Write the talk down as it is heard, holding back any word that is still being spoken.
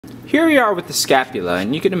here we are with the scapula,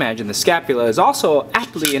 and you can imagine the scapula is also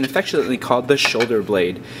aptly and affectionately called the shoulder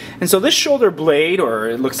blade. And so this shoulder blade, or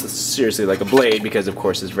it looks seriously like a blade because of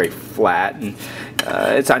course it's very flat and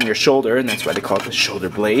it's on your shoulder, and that's why they call it the shoulder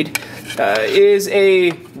blade, is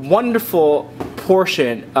a wonderful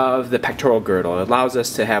portion of the pectoral girdle. It allows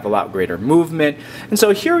us to have a lot greater movement. And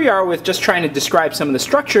so here we are with just trying to describe some of the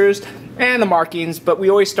structures and the markings, but we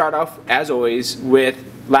always start off, as always, with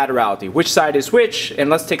laterality. Which side is which? And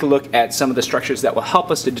let's take a look at some of the structures that will help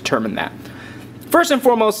us to determine that. First and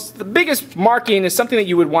foremost, the biggest marking is something that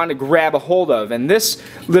you would want to grab a hold of, and this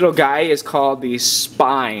little guy is called the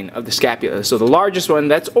spine of the scapula. So the largest one,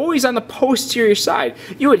 that's always on the posterior side.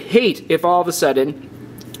 You would hate if all of a sudden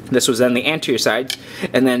this was on the anterior side,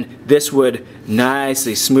 and then this would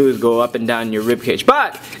nicely smooth go up and down your rib cage.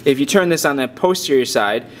 But if you turn this on the posterior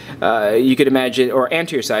side, you could imagine, or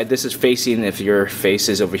anterior side, this is facing, if your face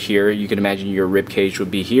is over here, you can imagine your rib cage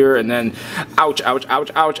would be here, and then ouch, ouch,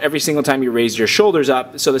 ouch, ouch, every single time you raise your shoulders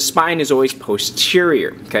up. So the spine is always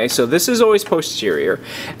posterior, okay? So this is always posterior,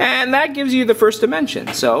 and that gives you the first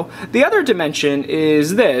dimension. So the other dimension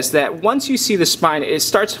is this, that once you see the spine, it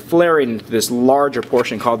starts flaring into this larger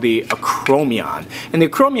portion called the acromion, and the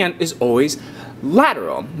acromion is always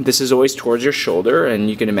lateral. This is always towards your shoulder, and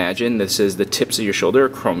you can imagine this is the tips of your shoulder.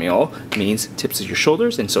 Acromial means tips of your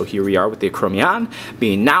shoulders, and so here we are with the acromion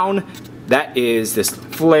being noun. That is this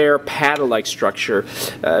flare paddle-like structure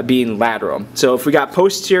being lateral. So if we got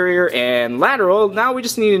posterior and lateral, now we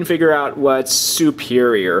just need to figure out what's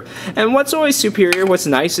superior. And what's always superior, what's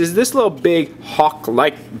nice, is this little big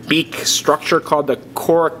hawk-like beak structure called the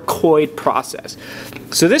coracoid process.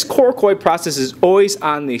 So this coracoid process is always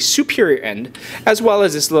on the superior end, as well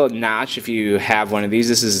as this little notch. If you have one of these,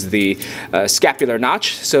 this is the scapular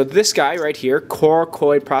notch. So this guy right here,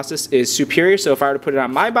 coracoid process, is superior. So if I were to put it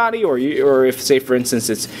on my body, or you, or if, say, for instance,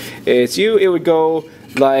 it's you, it would go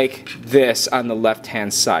like this on the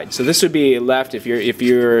left-hand side. So this would be left. If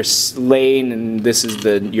you're laying and this is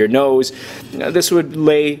your nose, this would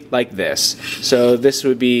lay like this. So this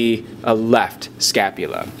would be a left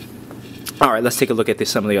scapula. Alright, let's take a look at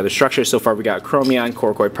some of the other structures. So far we got acromion,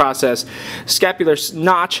 coracoid process, scapular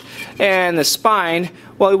notch, and the spine.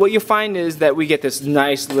 Well, what you'll find is that we get this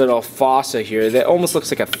nice little fossa here that almost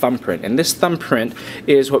looks like a thumbprint. And this thumbprint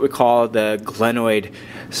is what we call the glenoid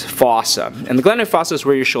fossa. And the glenoid fossa is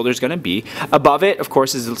where your shoulder is going to be. Above it, of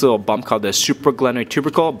course, is this little bump called the supraglenoid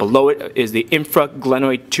tubercle. Below it is the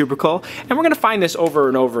infraglenoid tubercle. And we're going to find this over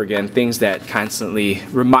and over again, things that constantly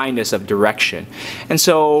remind us of direction. And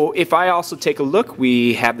so if I also take a look,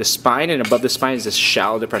 we have the spine, and above the spine is this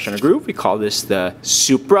shallow depression or groove. We call this the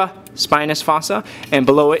supraspinous fossa, and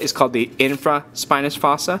below it is called the infraspinous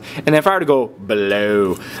fossa. And if I were to go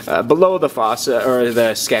below the fossa or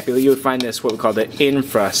the scapula, you would find this what we call the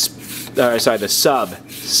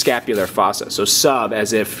subscapular fossa. So sub,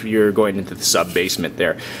 as if you're going into the sub basement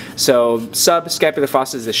there. So subscapular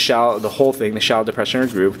fossa is the whole thing, the shallow depression or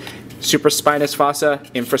groove. Supraspinous fossa,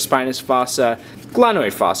 infraspinous fossa,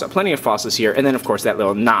 glenoid fossa, plenty of fossas here, and then of course that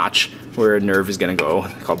little notch where a nerve is going to go,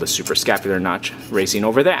 called the suprascapular notch, racing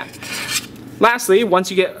over that. Lastly, once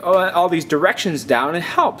you get all these directions down, it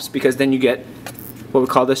helps because then you get what we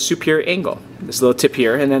call the superior angle, this little tip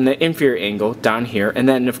here, and then the inferior angle down here, and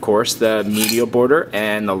then of course the medial border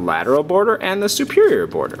and the lateral border and the superior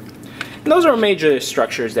border. And those are major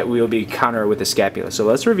structures that we will be encountering with the scapula. So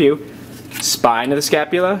let's review. Spine of the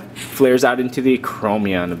scapula flares out into the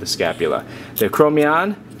acromion of the scapula. The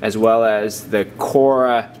acromion, as well as the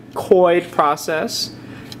coracoid process,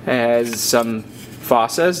 has some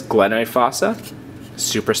fossas: glenoid fossa,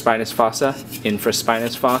 supraspinous fossa,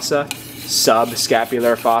 infraspinous fossa,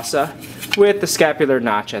 subscapular fossa, with the scapular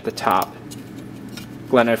notch at the top.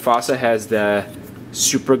 Glenoid fossa has the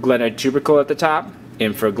supraglenoid tubercle at the top,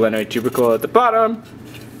 infraglenoid tubercle at the bottom.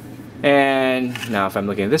 And now if I'm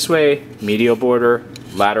looking this way, medial border,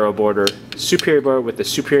 lateral border, superior border with the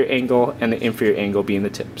superior angle and the inferior angle being the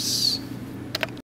tips.